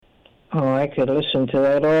Oh, I could listen to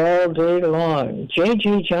that all day long.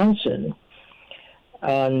 J.G. Johnson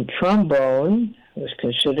on trombone was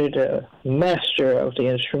considered a master of the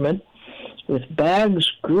instrument with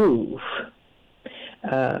Baggs Groove.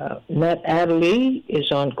 Nat Adderley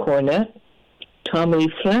is on cornet. Tommy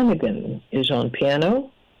Flanagan is on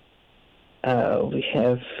piano. We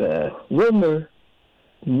have Wilmer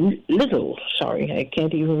Little, sorry, I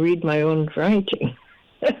can't even read my own writing,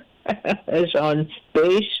 is on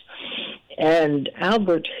bass, and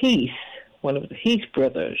Albert Heath, one of the Heath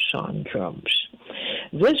brothers, on drums.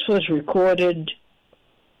 This was recorded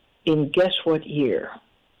in guess what year?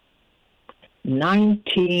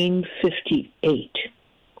 1958.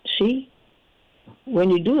 See?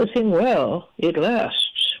 When you do a thing well, it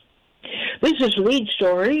lasts. This is Lead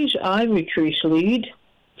Stories. I'm Retrice Lead.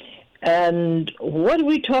 And what are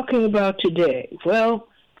we talking about today? Well,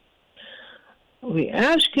 we're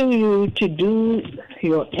asking you to do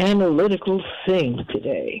your analytical thing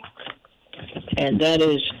today. And that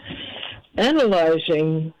is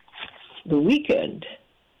analyzing the weekend.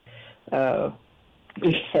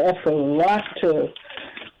 We have a lot to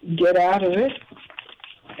get out of it.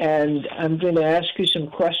 And I'm going to ask you some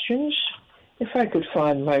questions. If I could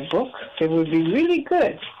find my book, it would be really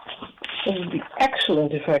good. It would be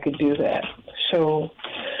excellent if I could do that. So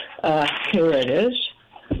here it is.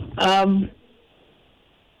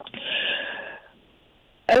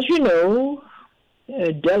 As you know,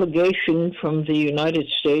 a delegation from the United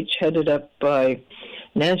States headed up by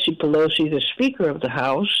Nancy Pelosi, the Speaker of the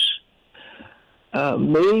House,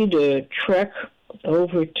 made a trek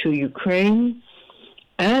over to Ukraine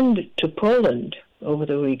and to Poland over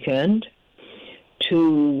the weekend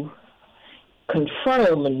to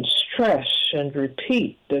confirm and stress and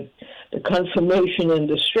repeat the confirmation and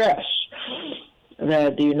the stress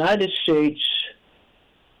that the United States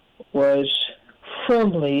was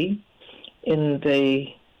firmly in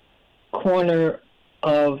the corner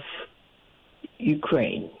of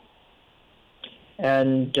Ukraine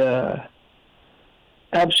and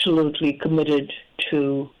absolutely committed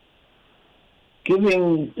to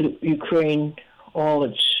giving Ukraine all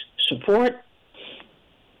its support,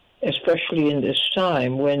 especially in this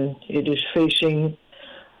time when it is facing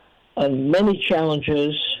many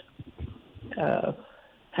challenges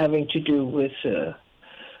having to do with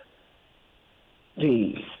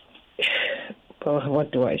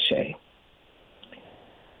what do I say?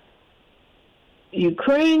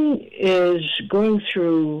 Ukraine is going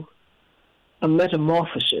through a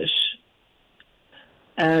metamorphosis,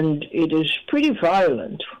 and it is pretty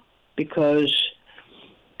violent because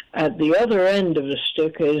at the other end of the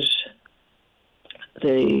stick is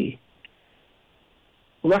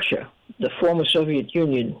Russia, the former Soviet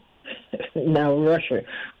Union, now Russia,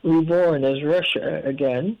 reborn as Russia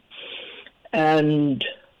again, and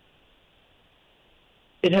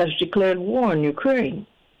it has declared war on Ukraine.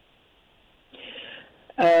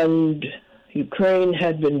 And Ukraine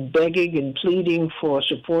had been begging and pleading for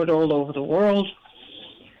support all over the world.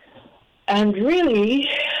 And really,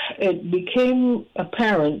 it became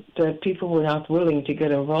apparent that people were not willing to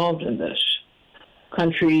get involved in this.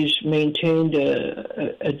 Countries maintained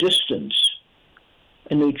a distance,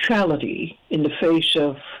 a neutrality in the face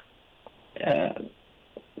of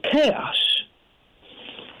chaos.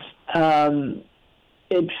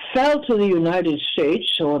 It fell to the United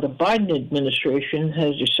States, or the Biden administration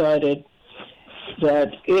has decided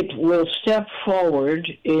that it will step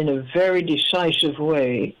forward in a very decisive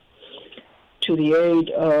way to the aid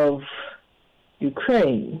of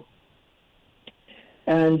Ukraine.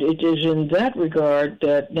 And it is in that regard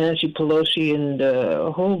that Nancy Pelosi and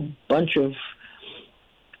a whole bunch of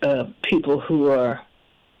people who are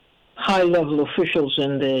high-level officials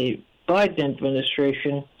in the Biden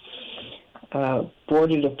administration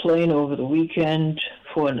boarded a plane over the weekend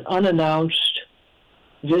for an unannounced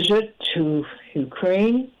visit to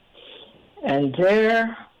Ukraine. And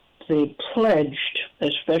there they pledged,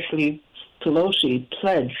 especially Pelosi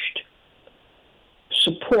pledged,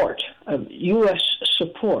 support, U.S.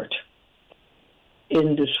 support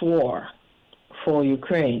in this war for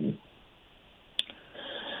Ukraine.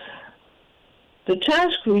 The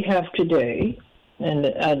task we have today, and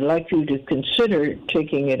I'd like you to consider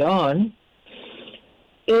taking it on,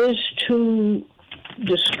 is to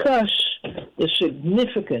discuss the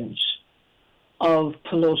significance of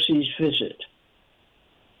Pelosi's visit.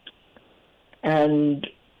 And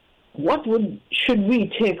what should we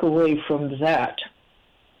take away from that?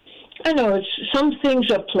 I know some things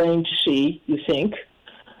are plain to see, you think.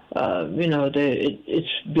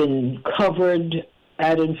 It's been covered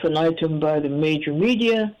ad infinitum by the major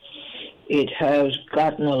media. It has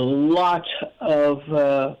gotten a lot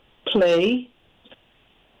of play,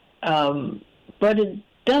 but it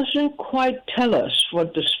doesn't quite tell us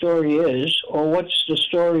what the story is or what's the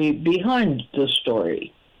story behind the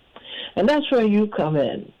story. And that's where you come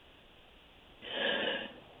in.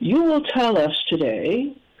 You will tell us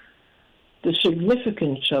today the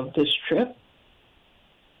significance of this trip,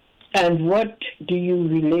 and what do you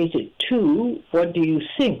relate it to? What do you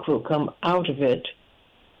think will come out of it,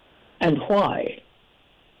 and why?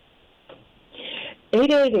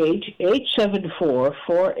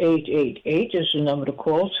 888-874-4888 is the number to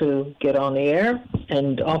call to get on the air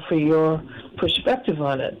and offer your perspective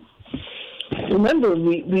on it. Remember,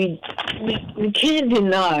 we can't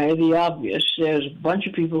deny the obvious. There's a bunch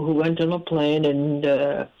of people who went on a plane and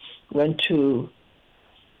went to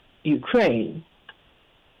Ukraine.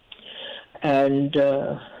 And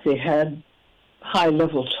they had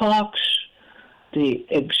high-level talks, the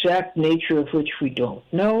exact nature of which we don't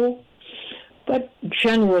know. But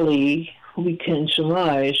generally, we can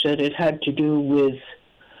surmise that it had to do with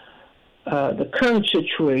the current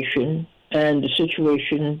situation and the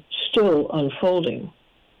situation still unfolding.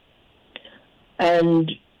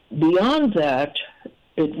 And beyond that,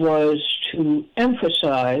 it was to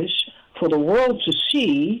emphasize for the world to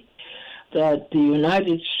see that the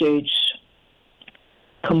United States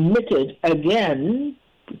committed again,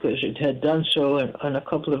 because it had done so on a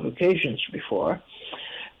couple of occasions before,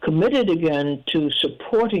 committed again to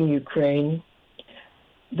supporting Ukraine.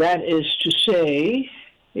 That is to say,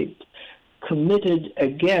 it committed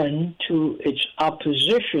again to its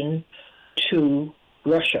opposition to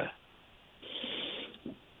Russia.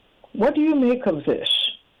 What do you make of this?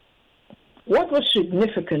 What was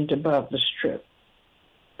significant about this trip?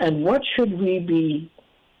 And what should we be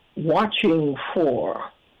watching for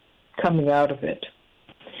coming out of it?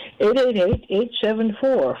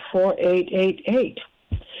 888-874-4888.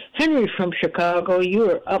 Henry from Chicago, you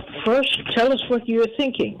are up first. Tell us what you're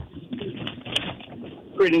thinking.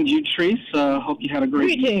 Greetings, you, Treese. Hope you had a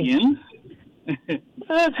great weekend.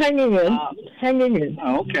 Hanging in. Hanging in.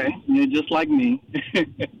 Oh, okay. You're just like me.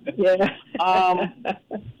 Yeah.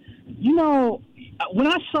 You know, when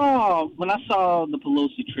I saw the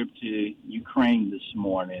Pelosi trip to Ukraine this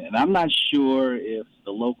morning, and I'm not sure if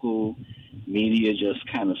the local media just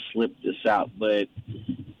kind of slipped this out, but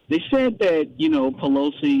they said that, you know,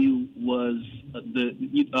 Pelosi was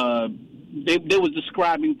they was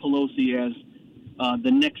describing Pelosi as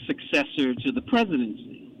the next successor to the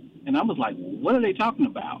presidency. And I was like, what are they talking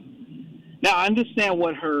about? Now, I understand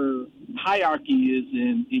what her hierarchy is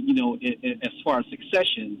as far as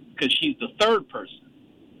succession, because she's the third person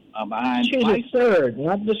behind She's the third,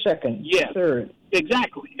 not the second. Yeah, third.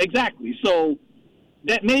 Exactly. So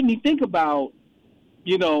that made me think about,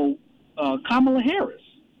 Kamala Harris,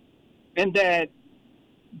 and that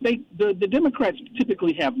the Democrats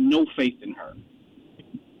typically have no faith in her.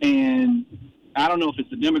 And I don't know if it's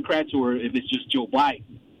the Democrats or if it's just Joe Biden,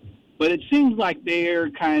 but it seems like they're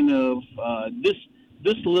kind of this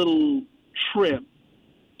little trip.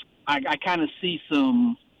 I kind of see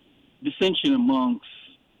some dissension amongst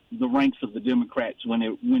the ranks of the Democrats when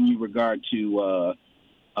you regard to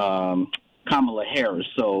Kamala Harris.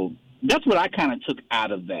 So that's what I kind of took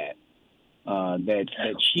out of that.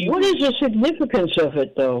 That she. What is the significance of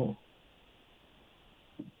it, though?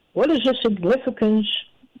 What is the significance?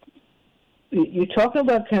 You're talking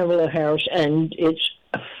about Kamala Harris, and it's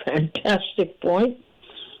a fantastic point.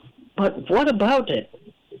 But what about it?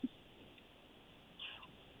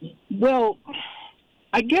 Well,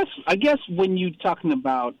 I guess when you're talking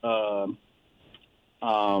about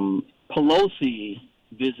Pelosi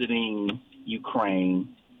visiting Ukraine,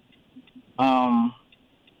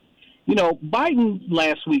 Biden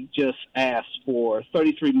last week just asked for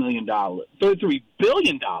 $33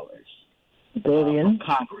 billion Billion. from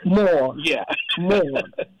Congress. More. Yeah. More.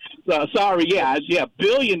 Sorry. Yeah. $1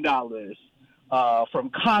 billion from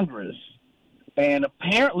Congress. And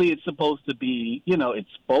apparently it's supposed to be, it's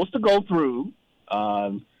supposed to go through.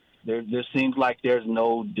 There seems like there's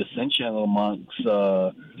no dissension amongst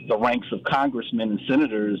the ranks of congressmen and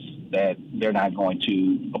senators that they're not going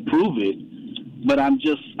to approve it. But I'm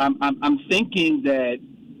thinking that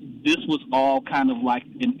this was all kind of like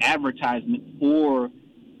an advertisement for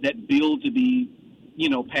that bill to be,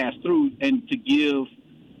 passed through, and to give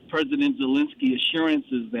President Zelensky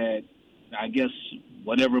assurances that, I guess,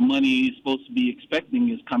 whatever money he's supposed to be expecting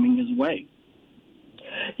is coming his way.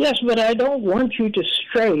 Yes, but I don't want you to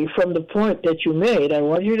stray from the point that you made. I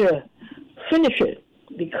want you to finish it,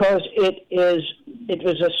 because it was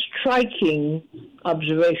a striking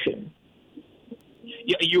observation.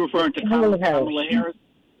 Yeah, you're referring to Kamala Harris?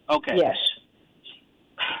 Okay. Yes.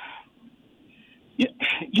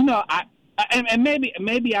 and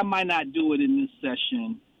maybe I might not do it in this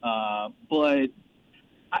session, but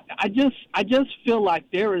I just feel like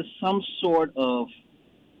there is some sort of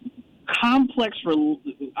complex.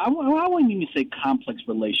 I wouldn't even say complex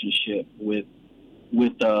relationship with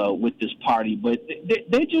this party, but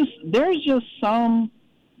there's just some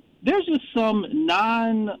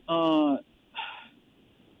non.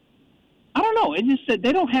 I don't know. It just said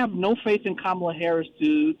they don't have no faith in Kamala Harris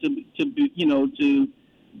to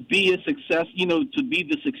be a success. To be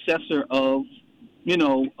the successor of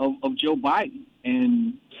Joe Biden.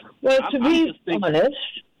 And to be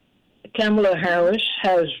honest, Kamala Harris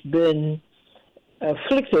has been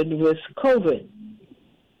afflicted with COVID,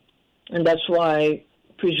 and that's why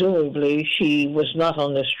presumably she was not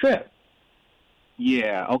on this trip.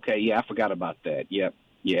 Yeah. Okay. Yeah, I forgot about that. Yep.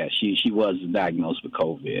 Yeah. She was diagnosed with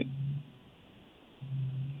COVID.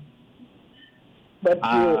 But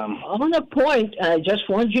you're on a point. I just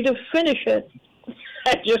want you to finish it.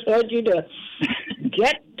 I just want you to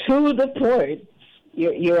get to the point.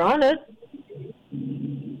 You're on it.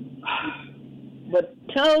 But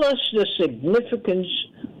tell us the significance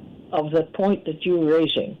of the point that you're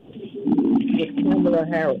raising with Kamala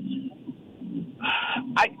Harris.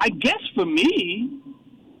 I guess for me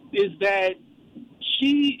is that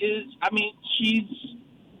she's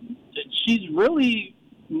really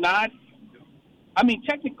not. I mean,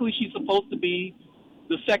 technically, she's supposed to be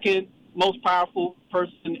the second most powerful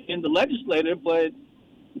person in the legislature, but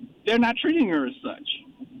they're not treating her as such.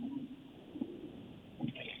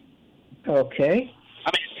 Okay.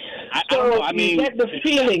 I don't know. I mean, you get the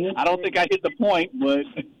feeling. I don't think I hit the point, but.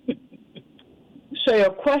 So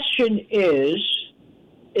your question is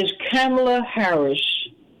Kamala Harris,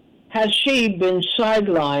 has she been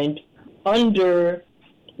sidelined under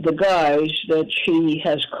the guise that she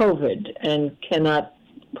has COVID and cannot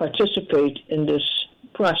participate in this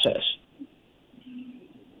process?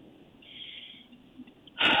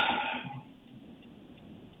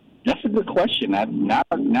 That's a good question. Now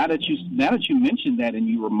that you mentioned that and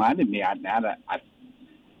you reminded me, I'm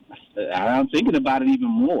thinking about it even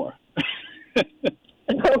more.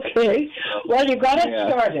 Okay. Well, you got to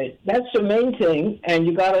start it. That's the main thing, and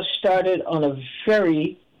you got to start it on a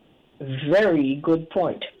very, very good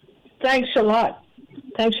point. Thanks a lot.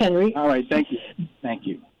 Thanks, Henry. All right. Thank you. Thank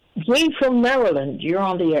you. Lee from Maryland, you're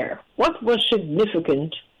on the air. What was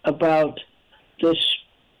significant about this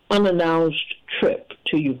unannounced trip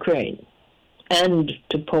to Ukraine and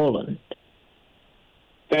to Poland?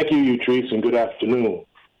 Thank you, Utrice, and good afternoon.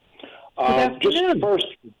 Good afternoon. Just first,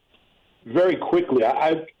 very quickly,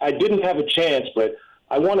 I didn't have a chance, but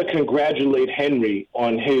I want to congratulate Henry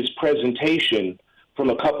on his presentation from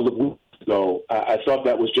a couple of weeks ago. I thought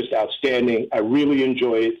that was just outstanding. I really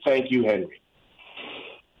enjoyed it. Thank you, Henry.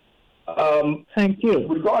 Thank you.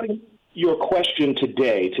 Regarding your question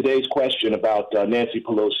today's question about Nancy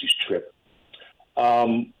Pelosi's trip,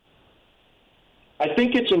 I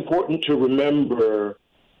think it's important to remember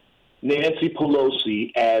Nancy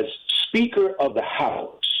Pelosi as Speaker of the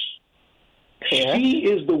House. Yeah. She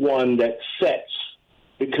is the one that sets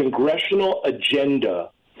the congressional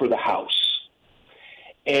agenda for the House.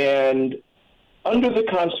 And under the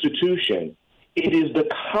Constitution, it is the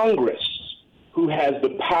Congress who has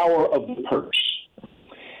the power of the purse.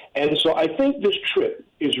 And so I think this trip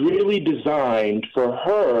is really designed for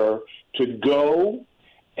her to go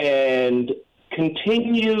and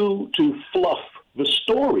continue to fluff the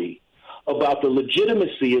story about the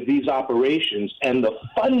legitimacy of these operations and the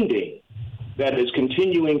funding that is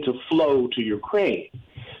continuing to flow to Ukraine,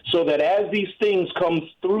 so that as these things come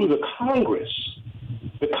through the Congress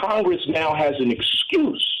now has an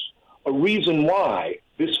excuse, a reason why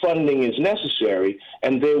this funding is necessary,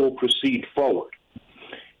 and they will proceed forward.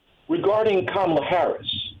 Regarding Kamala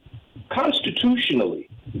Harris, constitutionally,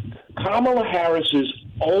 Kamala Harris's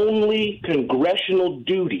only congressional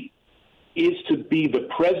duty is to be the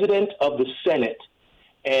president of the Senate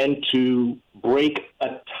and to break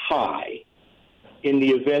a tie in the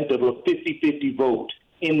event of a 50-50 vote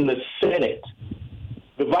in the Senate.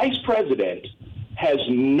 The vice president has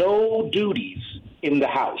no duties in the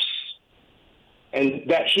House. And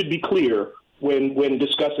that should be clear when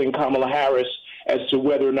discussing Kamala Harris as to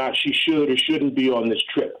whether or not she should or shouldn't be on this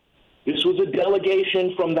trip. This was a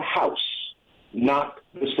delegation from the House, not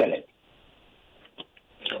the Senate.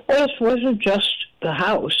 Well, it wasn't just the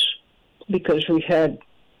House, because we had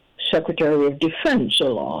Secretary of Defense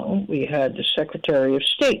along. We had the Secretary of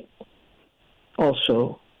State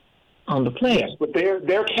also on the plane. Yes, but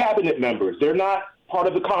they're cabinet members. They're not part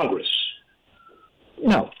of the Congress.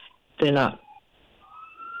 No, they're not.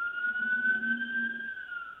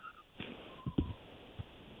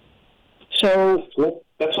 So Well,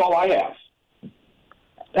 that's all I have.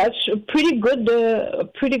 that's a pretty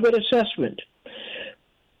good assessment.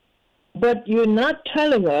 But you're not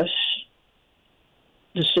telling us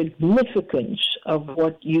the significance of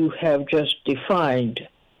what you have just defined.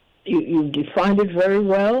 You defined it very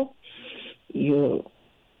well. You're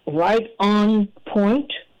right on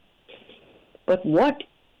point. But what,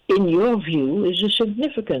 in your view, is the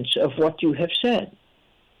significance of what you have said?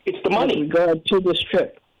 It's the money. With regard to this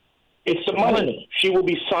trip. It's the money. She will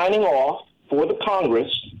be signing off for the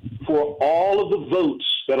Congress for all of the votes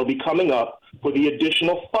that'll be coming up for the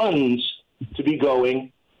additional funds to be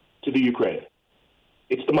going to the Ukraine.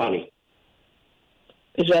 It's the money.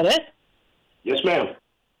 Is that it? Yes, ma'am.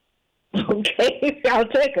 Okay, I'll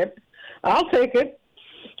take it.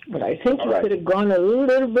 But I think you could have gone a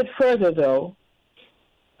little bit further, though.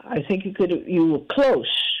 I think you were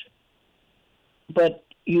close, but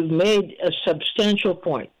you've made a substantial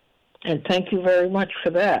point, and thank you very much for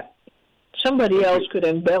that. Somebody else could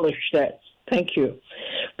embellish that. Thank you.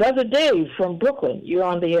 Brother Dave from Brooklyn, you're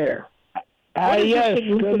on the air. Yes,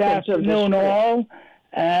 good afternoon, all.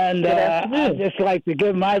 And I'd just like to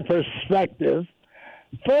give my perspective.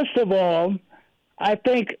 First of all, I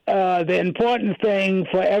think the important thing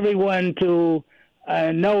for everyone to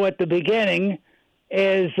know at the beginning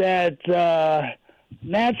is that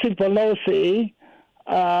Nancy Pelosi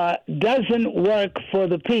doesn't work for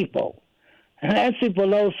the people. Nancy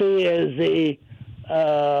Pelosi is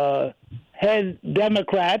the head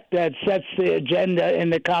Democrat that sets the agenda in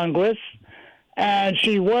the Congress, and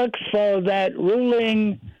she works for that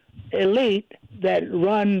ruling elite that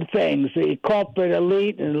run things, the corporate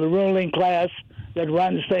elite and the ruling class that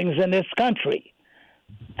runs things in this country.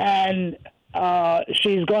 And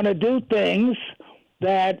she's going to do things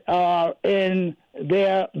that are in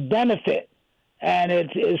their benefit. And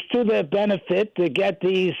it is to their benefit to get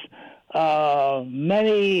these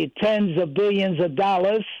many tens of billions of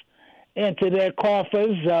dollars into their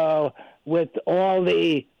coffers with all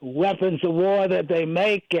the weapons of war that they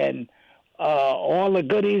make and all the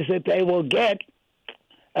goodies that they will get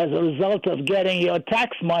as a result of getting your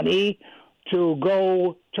tax money to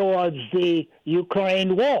go towards the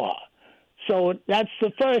Ukraine war. So that's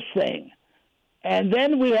the first thing. And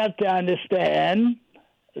then we have to understand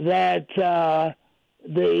that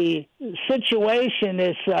the situation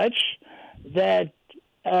is such that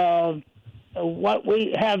what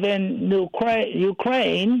we have in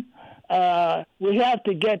Ukraine, we have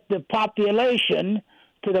to get the population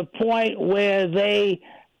to the point where they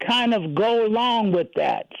kind of go along with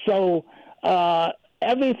that. So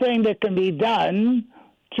everything that can be done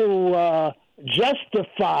to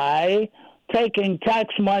justify taking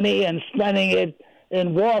tax money and spending it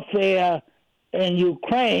in warfare in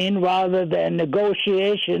Ukraine rather than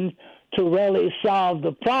negotiations to really solve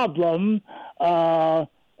the problem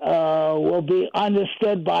will be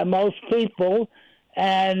understood by most people.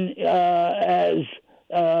 And as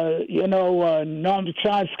Noam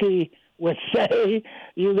Chomsky would say,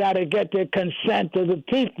 you got to get the consent of the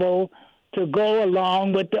people to go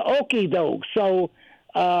along with the okie doke. So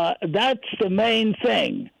that's the main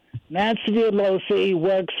thing. Nancy Pelosi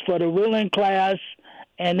works for the ruling class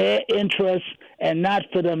and their interests and not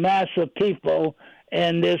for the mass of people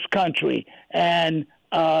in this country. And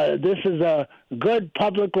this is a good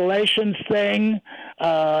public relations thing.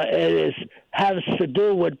 It has to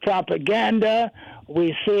do with propaganda.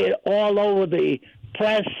 We see it all over the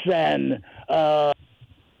press and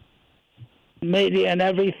media and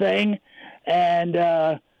everything. And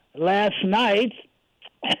last night,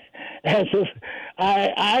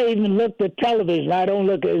 I even looked at television. I don't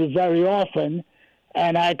look at it very often.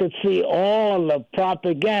 And I could see all the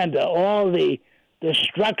propaganda, all the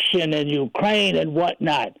destruction in Ukraine and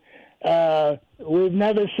whatnot. We've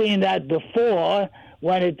never seen that before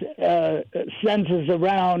when it centers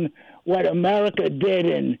around what America did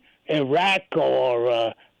in Iraq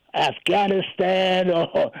or Afghanistan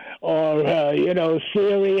or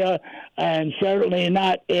Syria, and certainly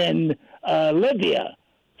not in Libya.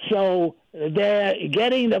 So they're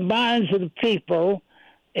getting the minds of the people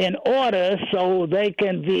in order so they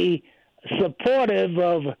can be supportive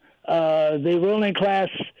of the ruling class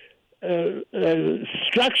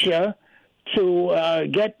structure to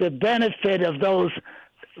get the benefit of those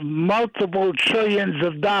multiple trillions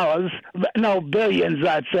of dollars, no, billions,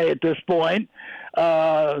 I'd say at this point,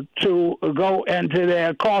 to go into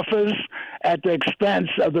their coffers at the expense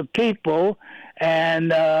of the people, and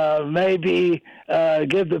maybe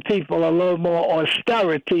give the people a little more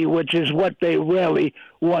austerity, which is what they really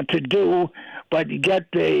want to do, but get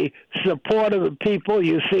the support of the people.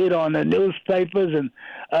 You see it on the newspapers, and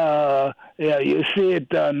you see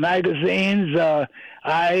it on magazines.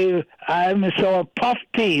 I saw a puff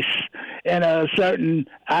piece in a certain,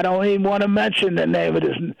 I don't even want to mention the name of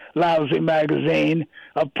this lousy magazine,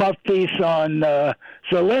 a puff piece on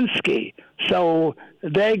Zelensky. So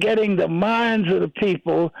they're getting the minds of the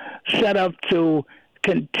people set up to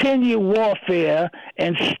continue warfare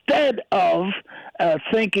instead of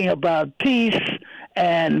thinking about peace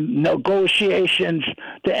and negotiations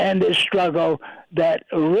to end this struggle that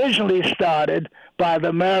originally started by the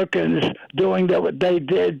Americans doing what they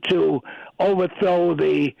did to overthrow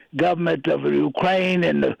the government of Ukraine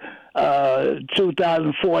in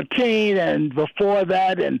 2014, and before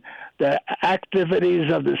that, and the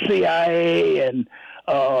activities of the CIA and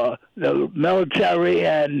the military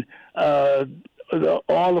and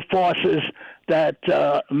all the forces that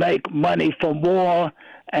make money from war,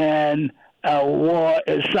 and war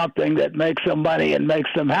is something that makes them money and makes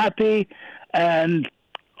them happy, and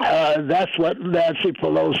that's what Nancy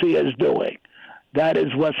Pelosi is doing. That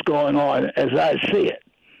is what's going on as I see it.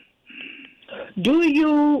 Do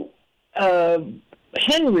you,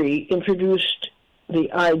 Henry introduced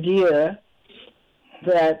the idea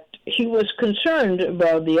that he was concerned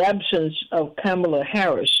about the absence of Kamala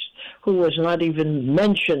Harris, who was not even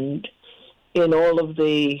mentioned in all of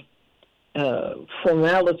the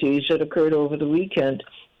formalities that occurred over the weekend.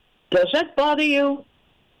 Does that bother you?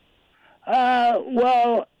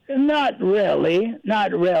 Well, not really.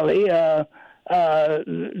 Not really.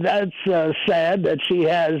 That's sad that she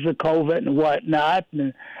has the COVID and whatnot.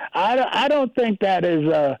 And I don't think that is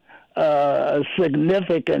a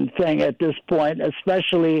significant thing at this point,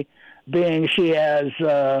 especially being she has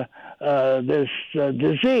this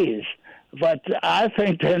disease. But I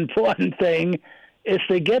think the important thing is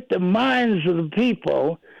to get the minds of the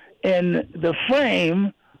people in the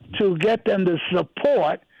frame to get them to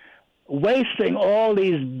support wasting all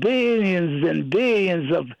these billions and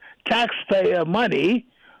billions of taxpayer money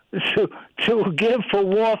to give for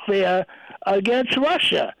warfare against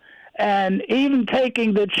Russia, and even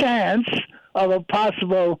taking the chance of a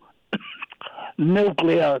possible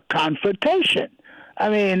nuclear confrontation. I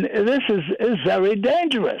mean, this is very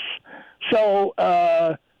dangerous. So,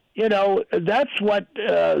 that's what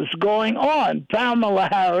is going on. Kamala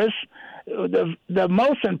Harris, the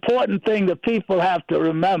most important thing that people have to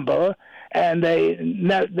remember, and they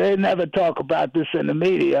never talk about this in the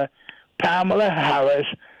media, Kamala Harris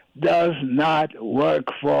does not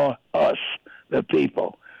work for us, the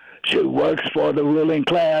people. She works for the ruling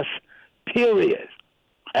class, period.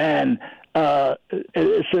 And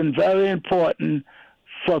it's very important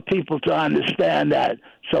for people to understand that.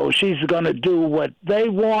 So she's going to do what they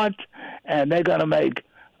want, and they're going to make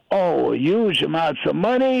huge amounts of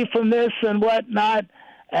money from this and whatnot,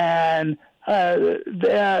 and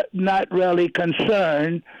they're not really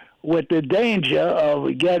concerned with the danger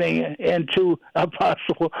of getting into a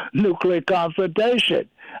possible nuclear confrontation.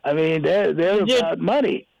 I mean, they're about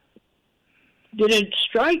money. Did it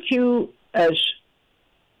strike you as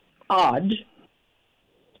odd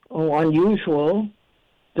or unusual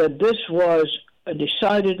that this was a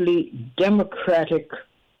decidedly Democratic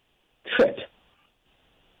trip?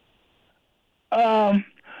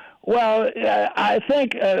 Well, I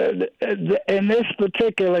think in this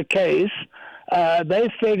particular case, they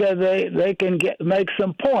figure they can make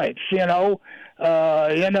some points. They're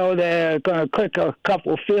going to kick a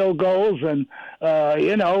couple field goals and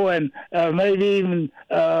maybe even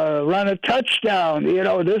run a touchdown.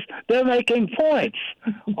 They're making points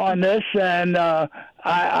on this, and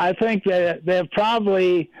I think they're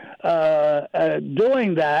probably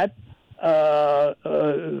doing that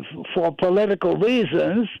for political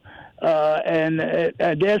reasons, and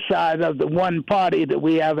their side of the one party that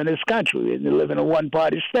we have in this country. We live in a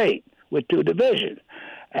one-party state with two divisions.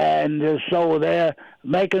 And so they're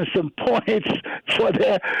making some points for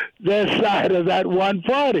their side of that one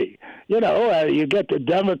party. You get the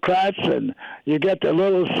Democrats, and you get the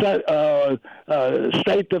little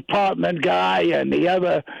State Department guy, and the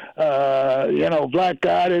other, black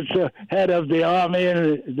guy that's the head of the army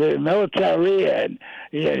and the military, and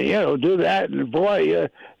do that. And boy,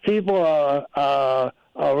 people are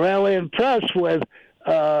really impressed with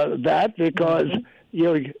that, because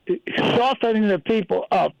you're softening the people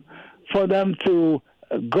up for them to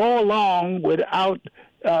go along without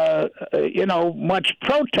much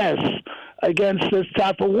protest against this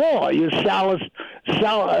type of war. You're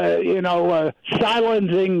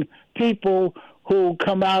silencing people who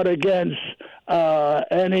come out against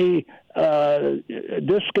any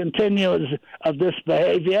discontinuance of this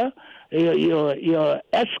behavior. You're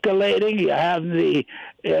escalating. You have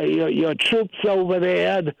your troops over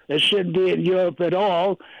there that shouldn't be in Europe at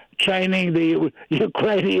all, training the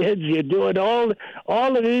Ukrainians. You're doing all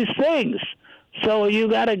of these things. So you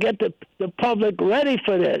got to get the public ready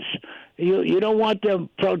for this. You don't want them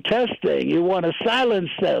protesting. You want to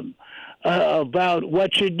silence them about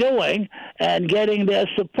what you're doing and getting their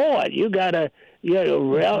support. You got to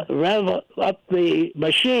rev up the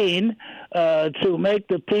machine to make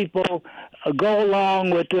the people go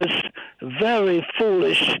along with this very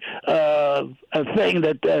foolish thing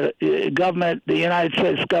that the United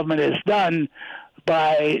States government has done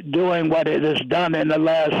by doing what it has done in the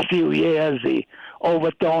last few years, the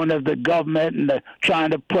overthrowing of the government and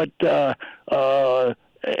trying to put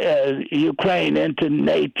Ukraine into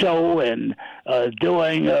NATO and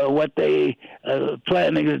doing what they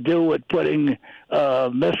planning to do with putting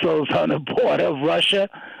missiles on the border of Russia.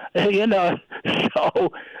 So you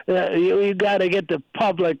got to get the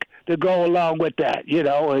public to go along with that,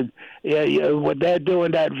 and they're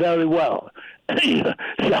doing that very well.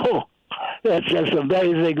 So that's just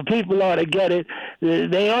amazing. People ought to get it.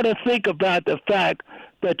 They ought to think about the fact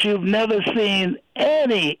that you've never seen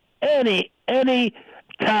any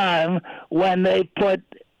time when they put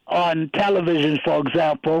on television, for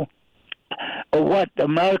example, what the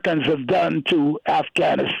Americans have done to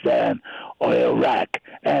Afghanistan or Iraq,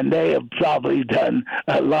 and they have probably done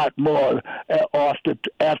a lot more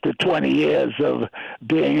after 20 years of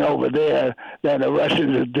being over there than the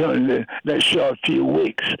Russians are doing in a short few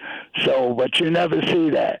weeks. So, but you never see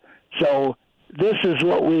that. So this is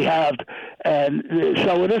what we have, and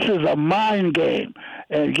so this is a mind game,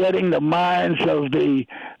 and getting the minds of the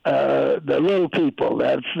little people.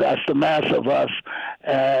 That's the mass of us,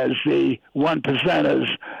 as the 1%ers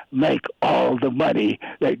make all the money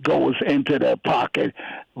that goes into their pocket,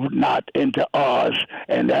 not into ours,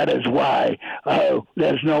 and that is why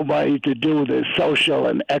there's no money to do the social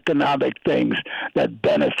and economic things that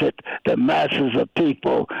benefit the masses of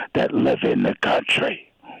people that live in the country.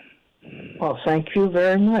 Well, thank you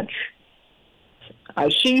very much. I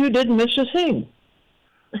see you didn't miss a thing.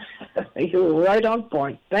 You were right on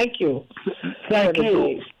point. Thank you. Thank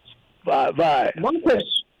you. Bye-bye.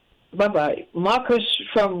 Marcus, bye-bye. Marcus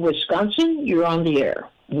from Wisconsin, you're on the air.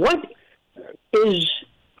 What is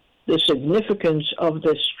the significance of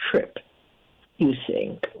this trip, you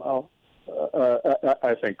think? Well,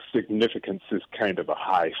 I think significance is kind of a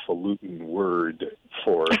highfalutin word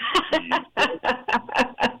for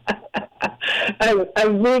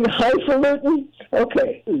I'm being highfalutin?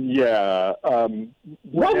 Okay. Yeah.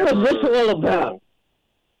 What was this all about?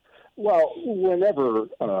 Well, whenever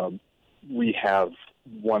we have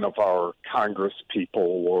one of our Congress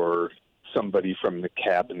people or somebody from the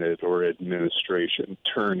cabinet or administration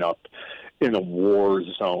turn up in a war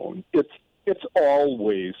zone, it's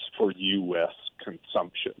always for U.S.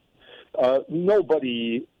 consumption.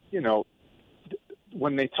 Nobody,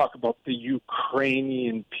 when they talk about the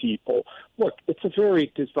Ukrainian people, look, it's a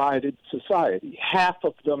very divided society. Half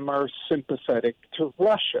of them are sympathetic to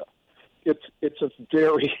Russia. It's a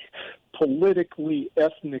very politically,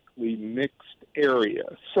 ethnically mixed area.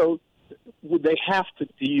 So they have to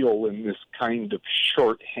deal in this kind of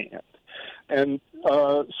shorthand. And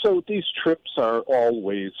so these trips are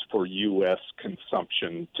always for U.S.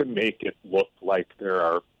 consumption to make it look like there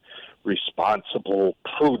are responsible,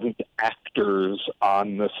 prudent actors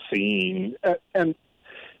on the scene. And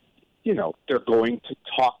they're going to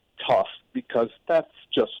talk tough because that's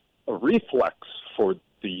just a reflex for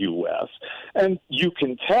the U.S. And you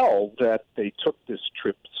can tell that they took this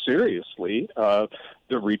trip seriously. The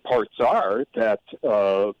reports are that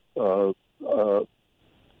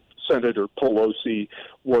Senator Pelosi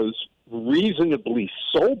was reasonably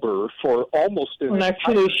sober for almost an Well,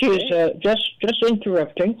 actually, she's just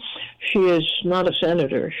interrupting. She is not a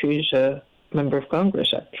senator. She's a member of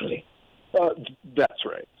Congress, actually. That's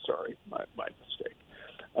right. Sorry, my mistake.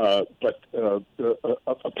 But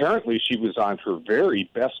apparently she was on her very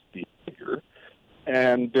best behavior,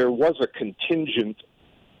 and there was a contingent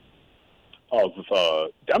of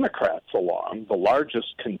Democrats along, the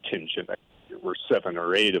largest contingent. There were 7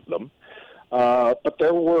 or 8 of them. But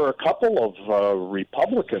there were a couple of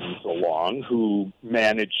Republicans along who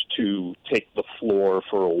managed to take the floor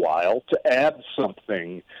for a while to add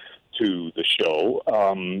something to the show.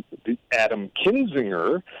 Adam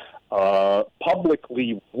Kinzinger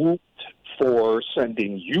publicly whooped for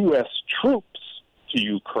sending U.S. troops to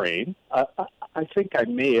Ukraine. I think I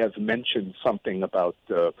may have mentioned something about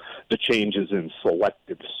the changes in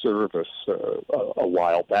selective service a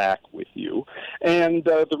while back with you. And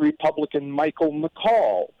the Republican Michael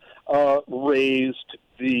McCaul raised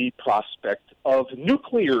the prospect of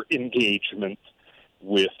nuclear engagement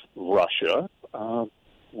with Russia,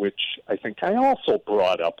 which I think I also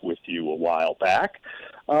brought up with you a while back.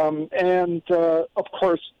 And of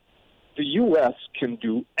course, the U.S. can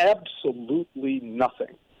do absolutely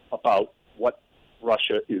nothing about what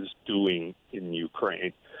Russia is doing in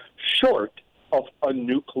Ukraine, short of a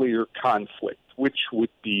nuclear conflict, which would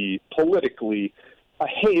be politically a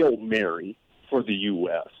Hail Mary for the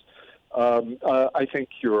U.S. I think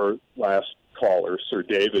your last caller, Sir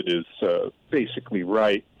David, is basically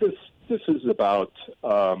right. This is about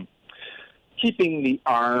keeping the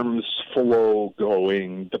arms flow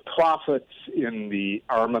going. The profits in the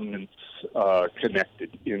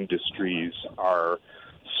armaments-connected industries are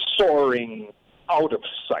soaring out of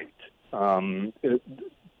sight.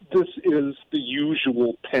 This is the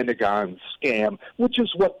usual Pentagon scam, which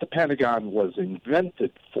is what the Pentagon was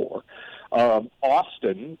invented for. Lloyd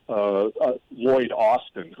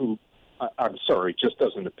Austin, who I'm sorry, just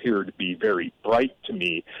doesn't appear to be very bright to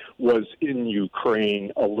me, was in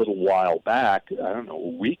Ukraine a little while back, I don't know,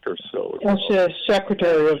 a week or so ago. That's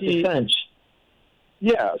Secretary of Defense.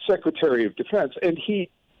 Yeah, Secretary of Defense. And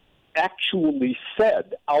he actually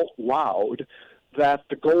said out loud that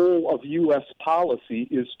the goal of U.S. policy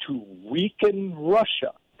is to weaken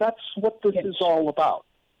Russia. That's what this is all about.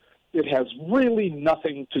 It has really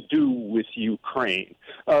nothing to do with Ukraine.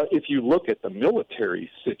 If you look at the military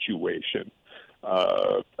situation,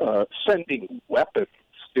 sending weapons,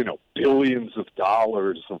 billions of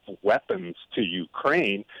dollars of weapons to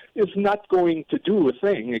Ukraine is not going to do a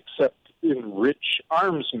thing except enrich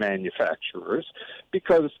arms manufacturers,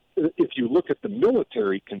 because if you look at the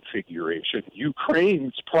military configuration,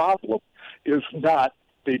 Ukraine's problem is not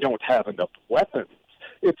they don't have enough weapons.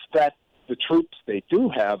 It's that the troops they do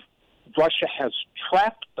have, Russia has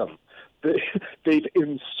trapped them. They've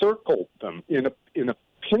encircled them in a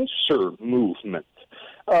pincer movement.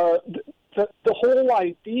 The whole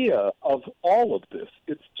idea of all of this,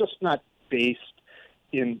 it's just not based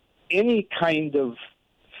in any kind of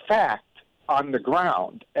fact on the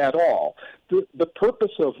ground at all. The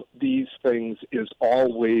purpose of these things is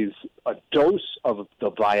always a dose of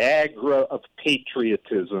the Viagra of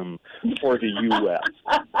patriotism for the U.S.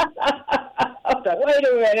 Wait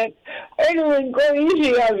a minute, go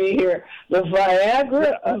easy on me here. The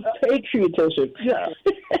Viagra of patriotism. Yeah,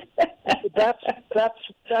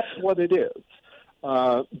 that's what it is.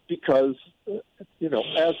 Because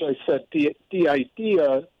as I said, the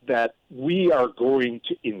idea that we are going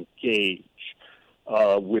to engage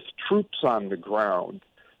with troops on the ground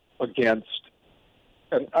against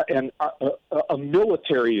a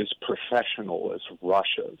military as professional as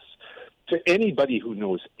Russia's. To anybody who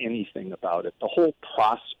knows anything about it, the whole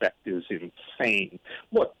prospect is insane.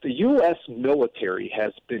 Look, the U.S. military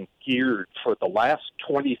has been geared for the last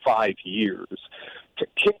 25 years to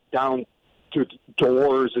kick down to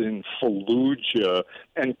doors in Fallujah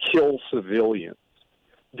and kill civilians.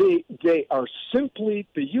 They are simply,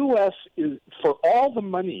 the U.S. is, for all the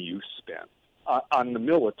money you spend on the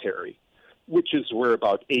military, which is where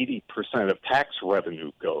about 80% of tax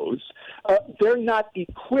revenue goes, they're not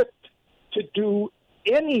equipped to do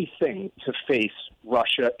anything to face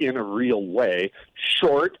Russia in a real way,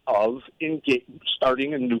 short of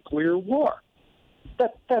starting a nuclear war.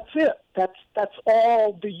 That's it. That's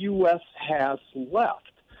all the U.S. has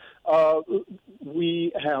left.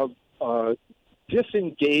 We have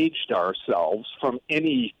disengaged ourselves from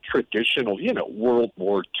any traditional, World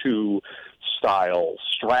War II style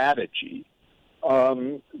strategy.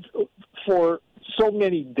 For so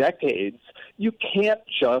many decades, you can't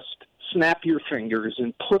just snap your fingers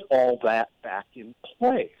and put all that back in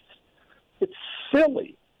place. It's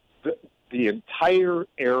silly. The entire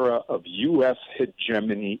era of U.S.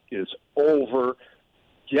 hegemony is over.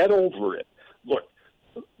 Get over it. Look,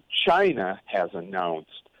 China has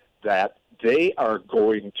announced that they are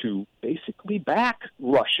going to basically back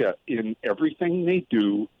Russia in everything they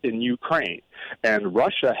do in Ukraine. And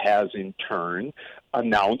Russia has, in turn,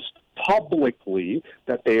 announced publicly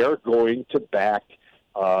that they are going to back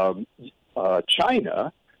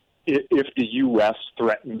China if the U.S.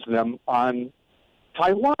 threatens them on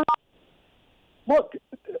Taiwan. Look,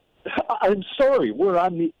 I'm sorry, we're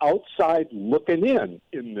on the outside looking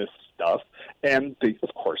in this stuff, and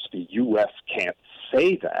of course the U.S. can't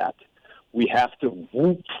say that, we have to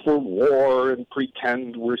whoop for war and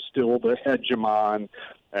pretend we're still the hegemon,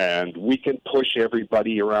 and we can push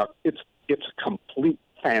everybody around. It's a complete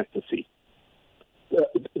fantasy.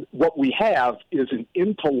 What we have is an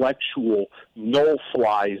intellectual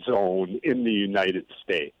no-fly zone in the United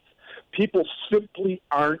States. People simply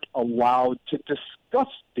aren't allowed to discuss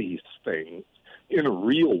these things in a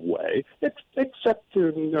real way, except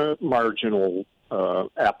in marginal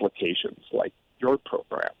applications like your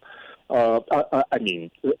program. I mean,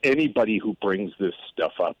 anybody who brings this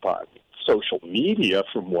stuff up on social media,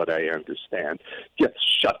 from what I understand, gets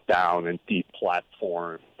shut down and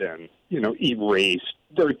deplatformed and, erased.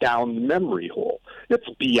 They're down the memory hole. It's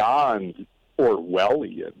beyond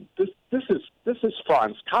Orwellian. This is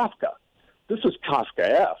Franz Kafka. This is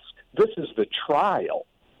Kafkaesque. This is the trial.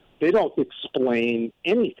 They don't explain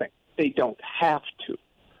anything. They don't have to.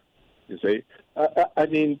 You see? I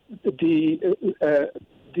mean,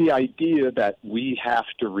 the idea that we have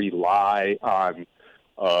to rely on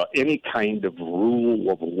any kind of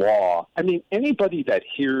rule of law. I mean, anybody that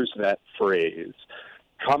hears that phrase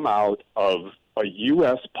come out of a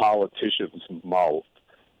U.S. politician's mouth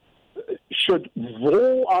should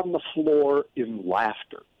roll on the floor in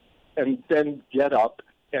laughter and then get up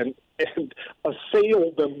and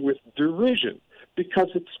assail them with derision, because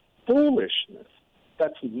it's foolishness.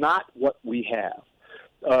 That's not what we have.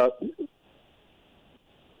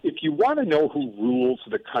 If you want to know who rules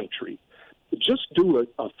the country, just do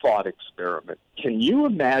a thought experiment. Can you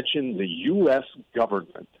imagine the U.S.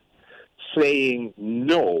 government saying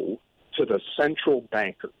no to the central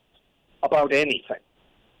bankers about anything?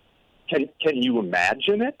 Can you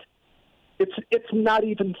imagine it? It's not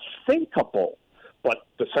even thinkable. But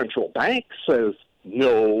the central bank says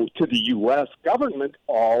no to the U.S. government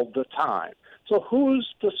all the time. So who's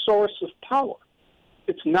the source of power?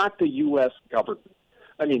 It's not the U.S. government.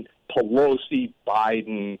 I mean, Pelosi,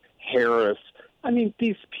 Biden, Harris. I mean,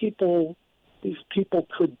 these people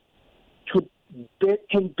can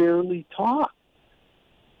barely talk.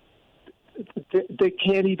 They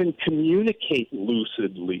can't even communicate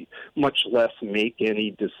lucidly, much less make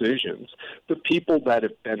any decisions. The people that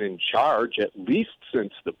have been in charge, at least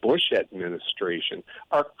since the Bush administration,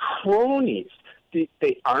 are cronies.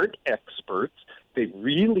 They aren't experts. They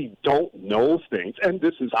really don't know things. And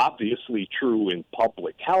this is obviously true in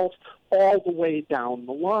public health all the way down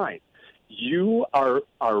the line. You are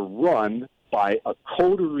run by a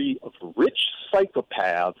coterie of rich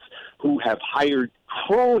psychopaths who have hired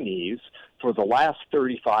cronies for the last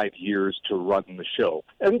 35 years to run the show.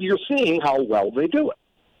 And you're seeing how well they do it.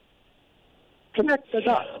 Connect the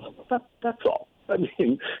dots. That's all. I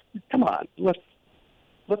mean, come on. Let's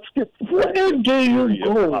get... Where do you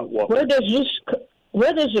go?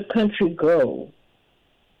 Where does a country go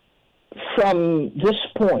from this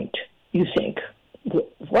point, you think?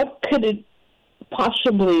 What could it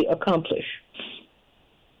possibly accomplish?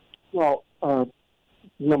 Well,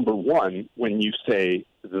 number one, when you say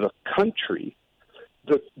the country,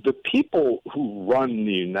 the people who run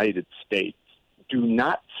the United States do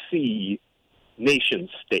not see nation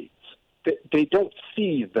states. They don't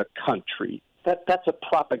see the country. That's a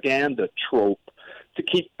propaganda trope to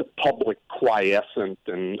keep the public quiescent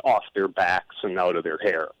and off their backs and out of their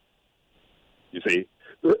hair. You see,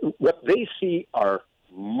 what they see are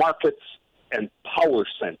markets and power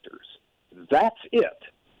centers. That's it.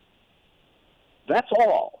 That's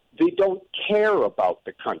all. They don't care about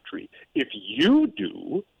the country. If you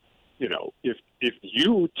do, if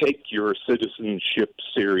you take your citizenship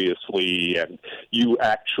seriously and you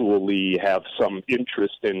actually have some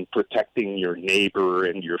interest in protecting your neighbor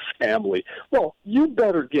and your family, well, you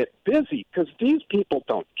better get busy, because these people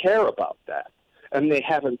don't care about that. And they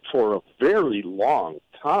haven't for a very long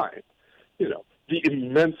time. The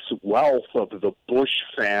immense wealth of the Bush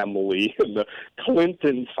family and the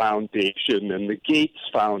Clinton Foundation and the Gates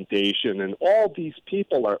Foundation and all these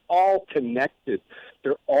people are all connected.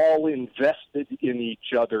 They're all invested in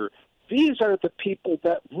each other. These are the people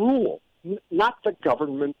that rule, not the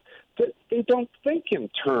government. They don't think in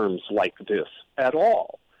terms like this at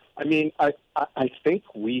all. I mean, I think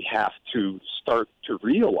we have to start to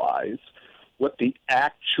realize what the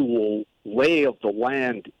actual lay of the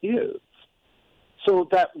land is, so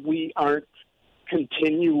that we aren't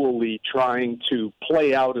continually trying to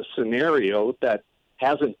play out a scenario that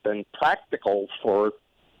hasn't been practical for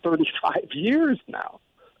 35 years now.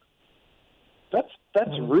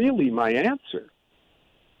 That's really my answer.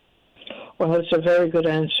 Well, it's a very good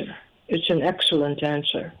answer. It's an excellent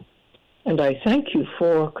answer. And I thank you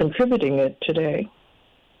for contributing it today.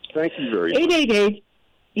 Thank you very much. 888,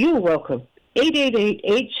 you're welcome.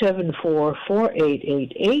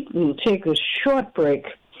 888-874-4888. We'll take a short break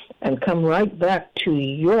and come right back to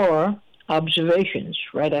your observations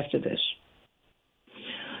right after this.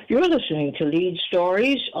 You're listening to Lead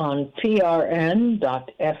Stories on PRN.FM.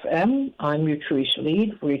 I'm Utrice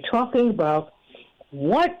Lead. We're talking about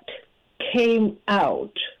what came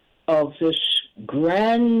out of this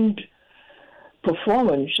grand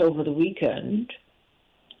performance over the weekend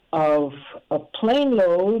of a plane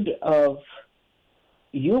load of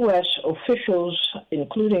U.S. officials,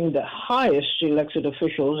 including the highest elected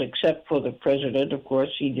officials, except for the president. Of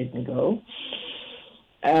course, he didn't go.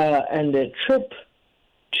 And the trip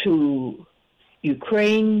to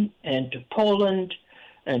Ukraine and to Poland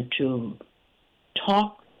and to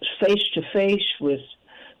talk face-to-face with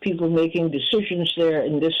people making decisions there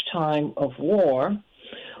in this time of war.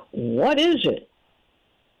 What is it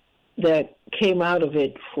that came out of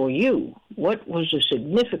it for you? What was the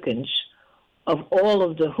significance of all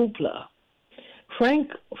of the hoopla?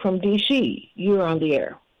 Frank from D.C., you're on the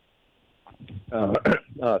air.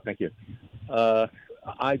 Thank you.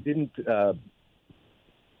 I didn't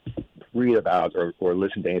read about or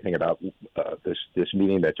listen to anything about this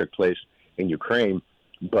meeting that took place in Ukraine,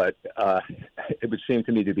 but it would seem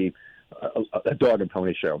to me to be a dog and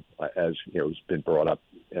pony show, as you know, has been brought up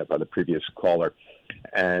by the previous caller,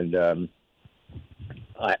 and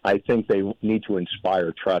I think they need to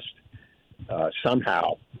inspire trust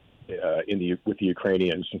somehow with the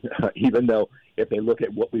Ukrainians, even though if they look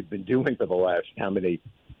at what we've been doing for the last how many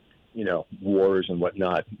wars and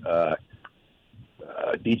whatnot,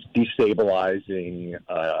 destabilizing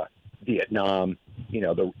Vietnam,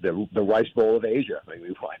 the Rice Bowl of Asia. I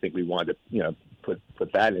think we wanted to put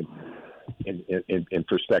that in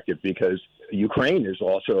perspective, because Ukraine is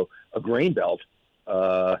also a grain belt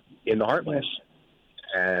in the heartland,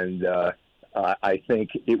 and I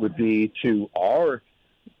think it would be in our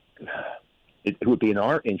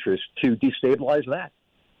interest to destabilize that.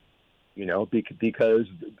 Because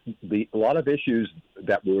a lot of issues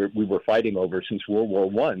that we were fighting over since World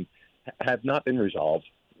War I have not been resolved,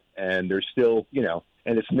 and there's still,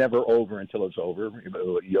 and it's never over until it's over,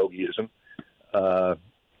 yogiism.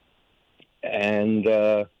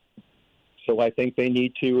 So I think they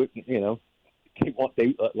need to,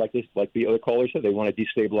 like the other caller said, they want to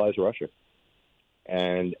destabilize Russia.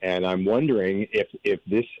 And I'm wondering if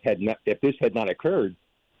this had not occurred,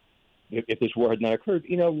 if this war had not occurred,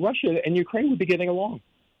 Russia and Ukraine would be getting along.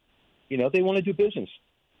 They want to do business,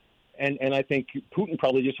 and I think Putin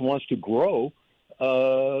probably just wants to grow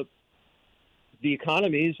the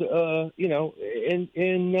economies, in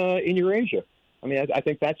Eurasia. I mean, I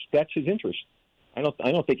think that's his interest. I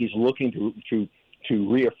don't think he's looking to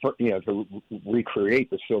reaffirm, to recreate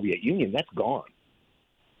the Soviet Union. That's gone.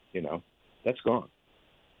 That's gone.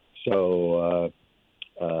 So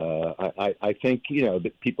I think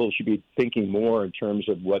that people should be thinking more in terms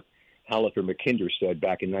of what Halifax Mackinder said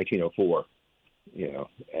back in 1904.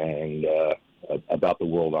 And about the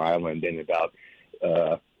world island and about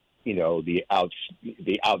the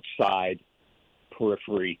outside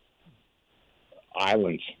periphery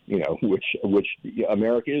islands, which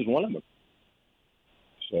America is one of them.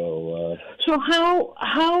 So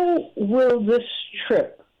how will this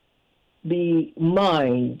trip be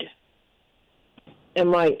mined,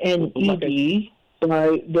 M-I-N-E-D,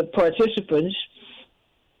 by the participants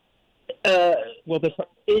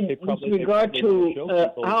in regard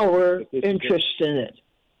to our interest in it?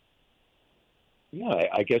 Yeah,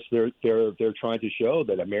 I guess they're trying to show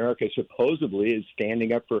that America supposedly is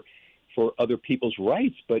standing up for other people's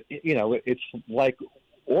rights, but it's like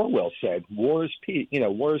Orwell said: "War is peace.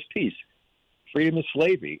 War is peace. Freedom is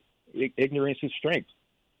slavery. Ignorance is strength."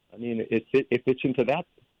 I mean, it fits into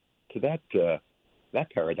that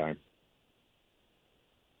paradigm.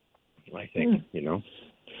 I think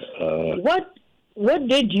What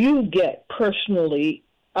did you get personally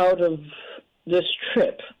out of this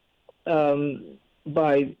trip? I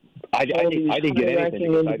didn't get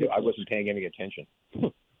anything because I wasn't paying any attention.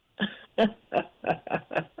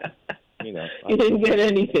 You didn't get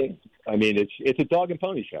anything. I mean, it's a dog and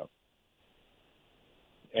pony show.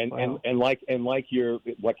 And wow. and like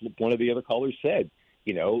one of the other callers said,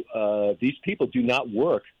 these people do not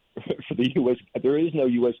work for the U.S. There is no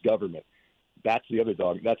U.S. government. That's another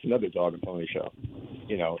dog and pony show.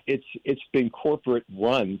 It's been corporate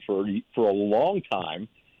run for a long time,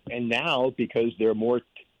 and now because there are more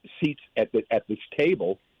seats at this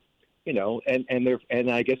table, and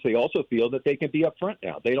I guess they also feel that they can be up front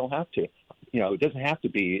now. They don't have to, it doesn't have to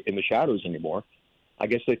be in the shadows anymore. I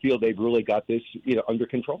guess they feel they've really got this, under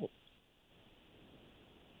control.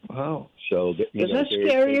 Wow. So does that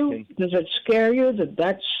scare you? Does it scare you that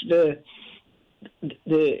that's the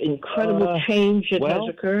incredible change that has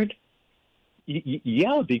occurred?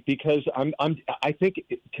 Yeah, because I think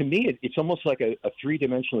to me it's almost like a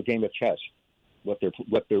three-dimensional game of chess.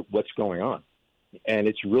 What's going on, and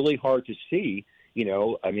it's really hard to see.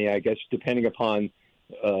 I mean, I guess depending upon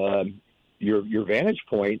your vantage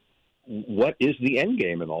point, what is the end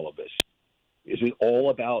game in all of this? Is it all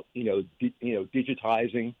about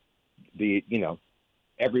digitizing the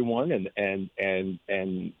everyone and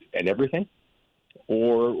everything,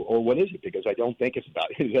 or what is it? Because I don't think it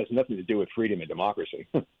has nothing to do with freedom and democracy.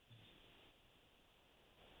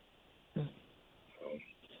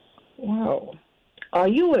 Wow, are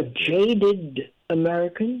you a jaded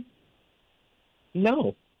American?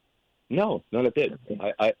 No, not a bit.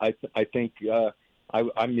 I think this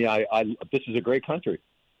is a great country.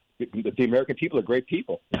 The American people are great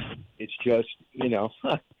people. It's just,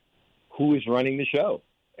 who is running the show,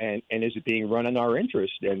 and is it being run in our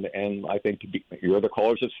interest? And I think your other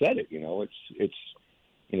callers have said it.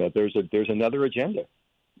 There's another agenda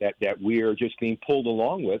that we are just being pulled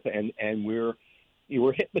along with, and we're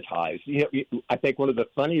hypnotized. I think one of the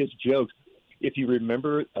funniest jokes, if you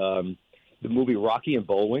remember the movie Rocky and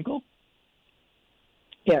Bullwinkle.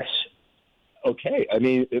 Yes. Okay. I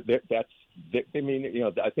mean,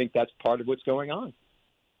 I think that's part of what's going on.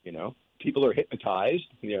 People are hypnotized,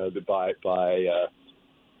 by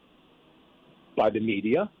the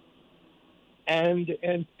media, and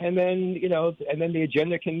then the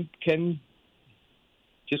agenda can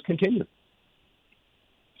just continue.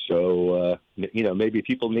 So maybe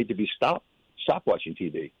people need to stop watching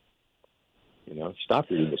TV. Stop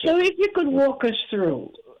reading. So if you could walk us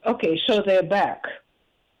through, okay, so they're back,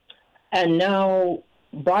 and now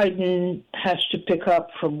Biden has to pick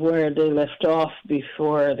up from where they left off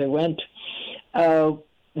before they went.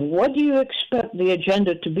 What do you expect the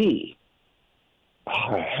agenda to be?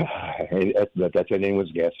 That's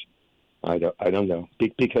anyone's guess. I don't know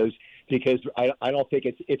because I don't think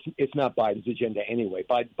it's not Biden's agenda anyway.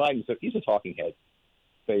 He's a talking head.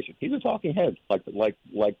 Face it, he's a talking head like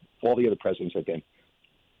all the other presidents have been.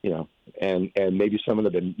 And maybe some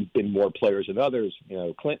of them have been more players than others.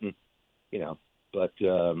 Clinton. But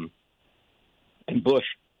and Bush,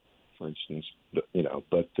 for instance, it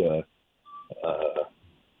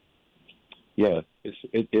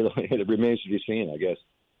remains to be seen, I guess.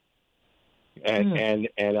 And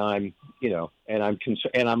I'm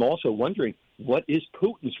concerned, and I'm also wondering, what is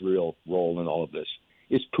Putin's real role in all of this?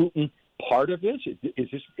 Is Putin part of this? Is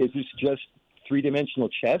this just three-dimensional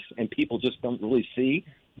chess, and people just don't really see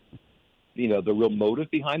the real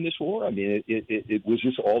motive behind this war? I mean, it was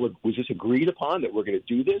this agreed upon that we're going to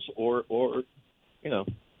do this, or is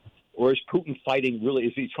Putin fighting really?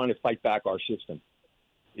 Is he trying to fight back our system?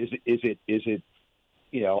 Is it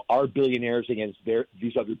our billionaires against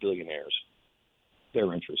these other billionaires,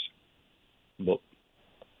 their interests? Well,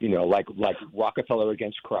 like Rockefeller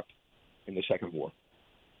against Krupp in the Second War.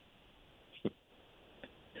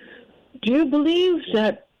 Do you believe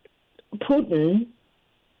that Putin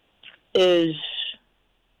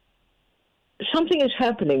something is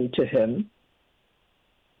happening to him?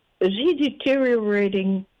 Is he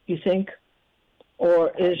deteriorating, you think?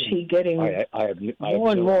 Or is he getting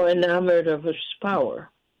more and more enamored of his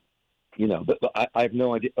power? But I have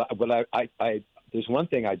no idea. But there's one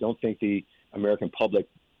thing I don't think the American public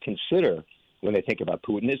consider when they think about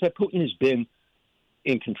Putin, is that Putin has been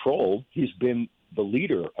in control. He's been the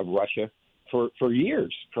leader of Russia for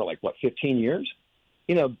years, for 15 years?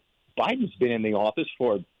 Biden's been in the office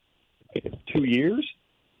for 2 years,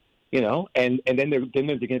 and then there's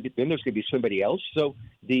going to be somebody else. So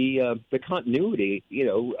the continuity,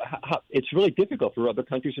 it's really difficult for other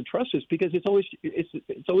countries to trust us because it's always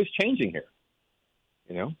changing here.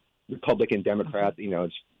 Republican, Democrat,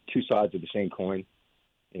 it's two sides of the same coin.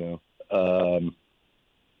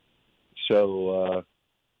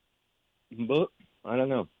 But I don't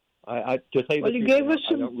know. I just say you gave us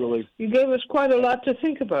quite a lot to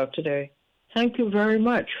think about today. Thank you very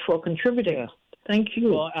much for contributing. Yeah. Thank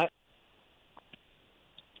you. Well,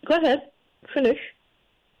 Go ahead. Finish.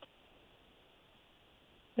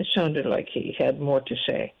 It sounded like he had more to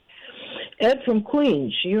say. Ed from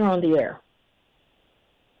Queens, you're on the air.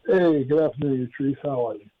 Hey, good afternoon, Trace. How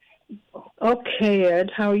are you? Okay,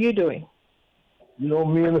 Ed. How are you doing?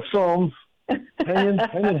 Me and the Psalms.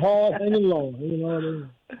 hanging hard, hanging long.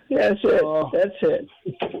 That's it. That's it.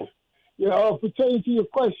 Pertaining to your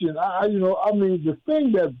question, the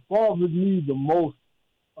thing that bothers me the most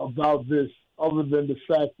about this, other than the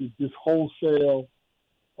fact that this wholesale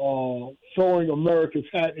throwing America's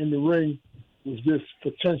hat in the ring with this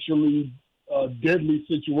potentially deadly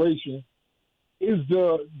situation is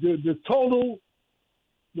the total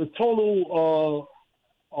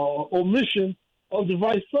omission of the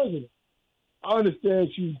vice president. I understand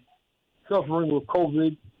she's suffering with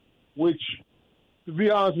COVID, which, to be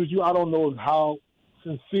honest with you, I don't know how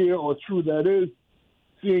sincere or true that is,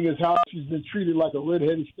 seeing as how she's been treated like a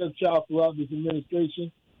redheaded stepchild throughout this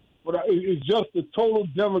administration. But it's just the total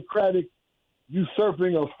Democratic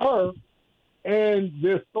usurping of her, and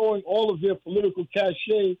they're throwing all of their political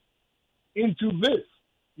cachet into this.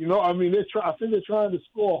 You know, I mean, I think they're trying to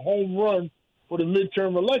score a home run for the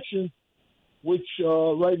midterm elections, which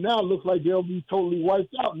right now looks like they'll be totally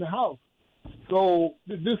wiped out in the House. So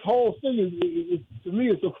this whole thing is to me,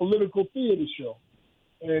 it's a political theater show.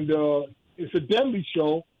 And it's a deadly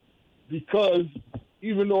show because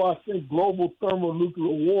even though I think global thermonuclear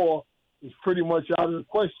war is pretty much out of the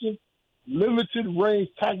question, limited range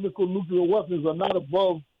tactical nuclear weapons are not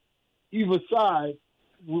above either side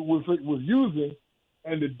with using,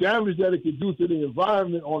 and the damage that it could do to the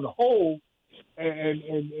environment on the whole, and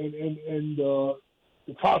the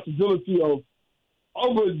possibility of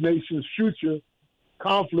other nations' future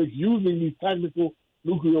conflicts using these tactical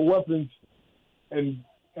nuclear weapons, and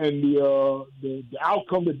the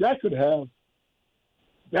outcome that could have,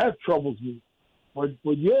 that troubles me.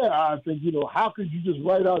 But yeah, I think, you know, how could you just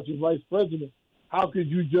write out your vice president? How could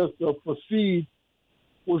you just proceed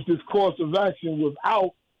with this course of action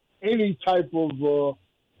without any type of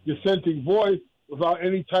dissenting voice, without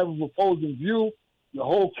any type of opposing view? Your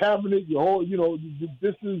whole cabinet, your whole, you know,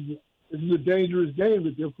 this is a dangerous game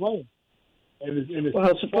that they're playing. And it's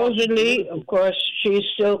well, supposedly, of course, she's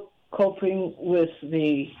still coping with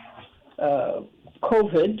the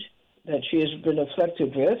COVID that she has been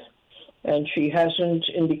afflicted with, and she hasn't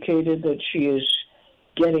indicated that she is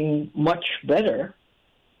getting much better.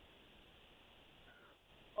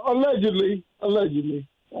 Allegedly. Allegedly.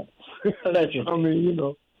 I mean, you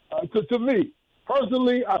know, to me,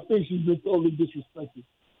 personally, I think she's been totally disrespected.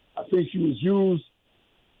 I think she was used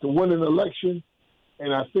to win an election,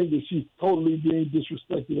 and I think that she's totally being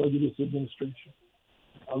disrespected under this administration.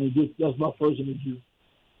 I mean, that's my personal view.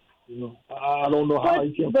 You know, I don't know how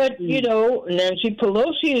you can. But you know, Nancy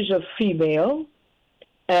Pelosi is a female,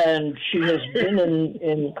 and she has been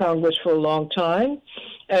in Congress for a long time,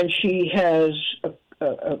 and she has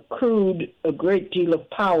accrued a great deal of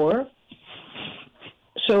power.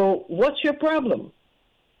 So, what's your problem?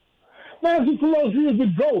 Nancy Pelosi is a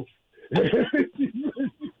ghost.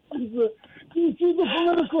 She's a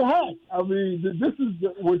political hack. I mean, this is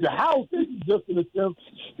with the House. This is just an attempt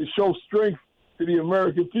to show strength to the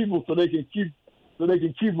American people, so they can keep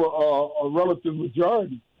a relative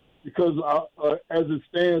majority. Because as it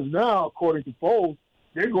stands now, according to polls,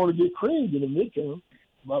 they're going to get creamed in the midterm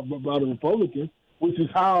by the Republicans, which is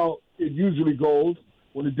how it usually goes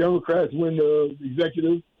when the Democrats win the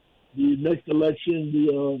executive. The next election,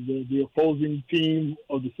 the opposing team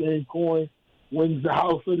of the same coin wins the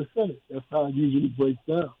House or the Senate. That's how it usually breaks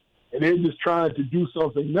down. And they're just trying to do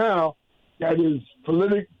something now that is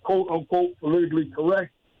quote unquote, politically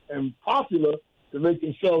correct and popular to make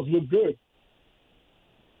themselves look good.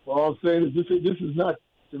 All I'm saying is this is not,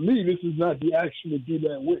 to me, this is not the action to do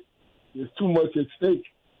that with. There's too much at stake,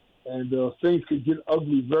 and things could get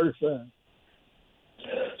ugly very fast.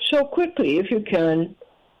 So quickly, if you can,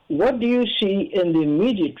 what do you see in the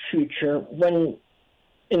immediate future when,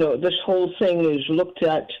 you know, this whole thing is looked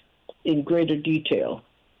at in greater detail,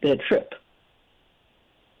 their trip?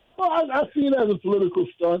 Well, I see it as a political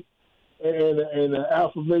stunt and an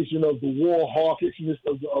affirmation of the war hawkishness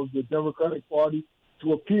of the Democratic Party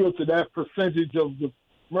to appeal to that percentage of the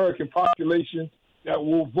American population that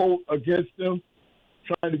will vote against them,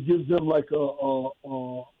 trying to give them like a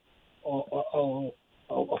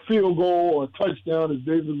field goal or a touchdown, as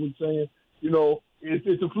David was saying. You know,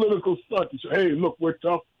 it's a political stunt to say, hey, look, we're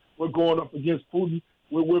tough. We're going up against Putin.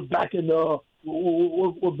 We're backing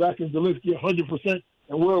we're backing Zelensky 100%,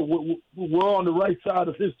 and we're on the right side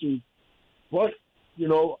of history. But, you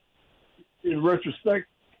know, in retrospect,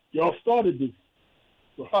 y'all started this.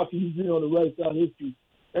 So how can you be on the right side of history?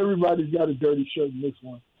 Everybody's got a dirty shirt in this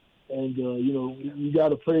one. And, you know, you got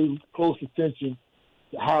to pay close attention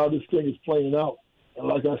to how this thing is playing out. And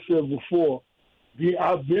like I said before,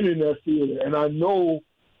 I've been in that theater, and I know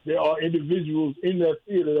there are individuals in that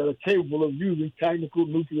theater that are capable of using tactical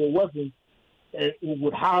nuclear weapons and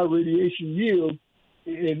with high radiation yield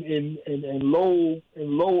and low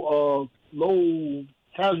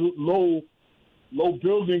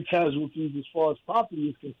building casualties as far as property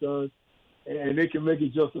is concerned, and they can make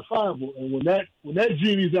it justifiable. And when that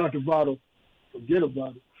genie's out the bottle, forget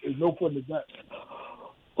about it. There's no putting it back.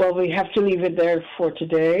 Well, we have to leave it there for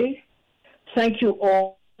today. Thank you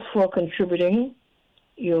all for contributing.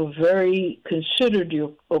 You're very considered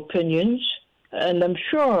your opinions, and I'm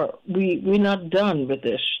sure we're not done with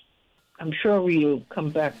this. I'm sure we'll come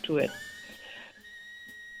back to it.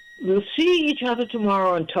 We'll see each other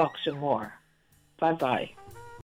tomorrow and talk some more. Bye-bye.